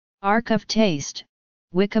Arc of Taste,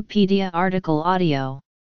 Wikipedia article audio.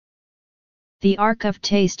 The Arc of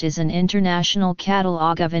Taste is an international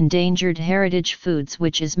catalogue of endangered heritage foods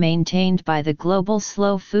which is maintained by the global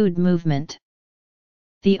slow food movement.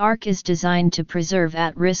 The Arc is designed to preserve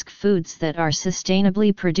at-risk foods that are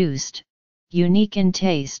sustainably produced, unique in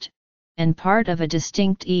taste, and part of a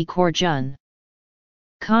distinct ecoregion.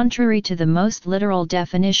 Contrary to the most literal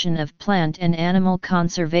definition of plant and animal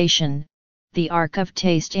conservation, the Arc of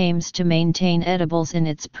Taste aims to maintain edibles in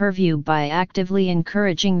its purview by actively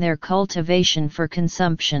encouraging their cultivation for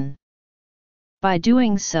consumption. By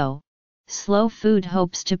doing so, Slow Food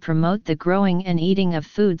hopes to promote the growing and eating of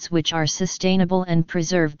foods which are sustainable and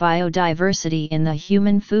preserve biodiversity in the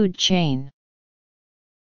human food chain.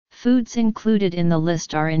 Foods included in the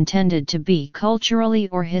list are intended to be culturally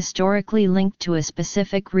or historically linked to a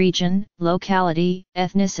specific region, locality,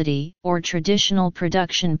 ethnicity, or traditional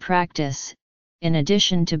production practice, in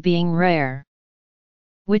addition to being rare.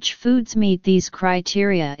 Which foods meet these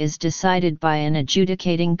criteria is decided by an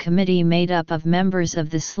adjudicating committee made up of members of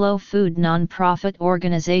the Slow Food nonprofit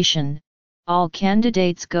organization. All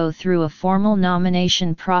candidates go through a formal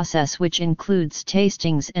nomination process which includes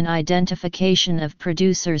tastings and identification of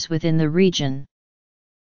producers within the region.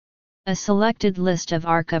 A selected list of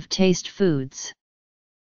Arc of Taste foods.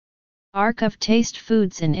 Arc of Taste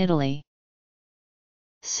foods in Italy.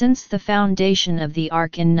 Since the foundation of the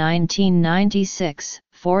Arc in 1996,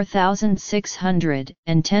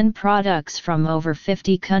 4,610 products from over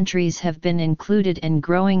 50 countries have been included and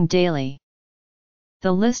growing daily.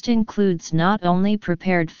 The list includes not only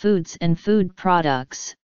prepared foods and food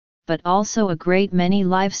products, but also a great many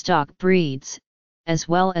livestock breeds, as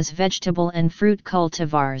well as vegetable and fruit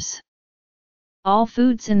cultivars. All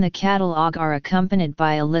foods in the catalogue are accompanied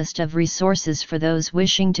by a list of resources for those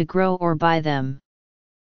wishing to grow or buy them.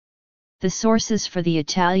 The sources for the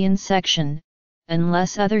Italian section,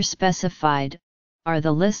 unless other specified, are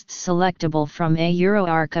the lists selectable from a Euro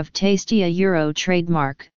Arc of Taste, a Euro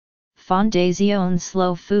trademark, Fondazione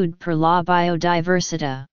Slow Food per la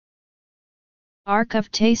Biodiversità. Arc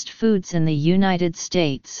of Taste foods in the United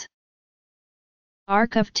States.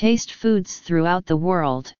 Arc of Taste foods throughout the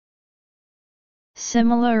world.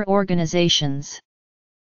 Similar organizations.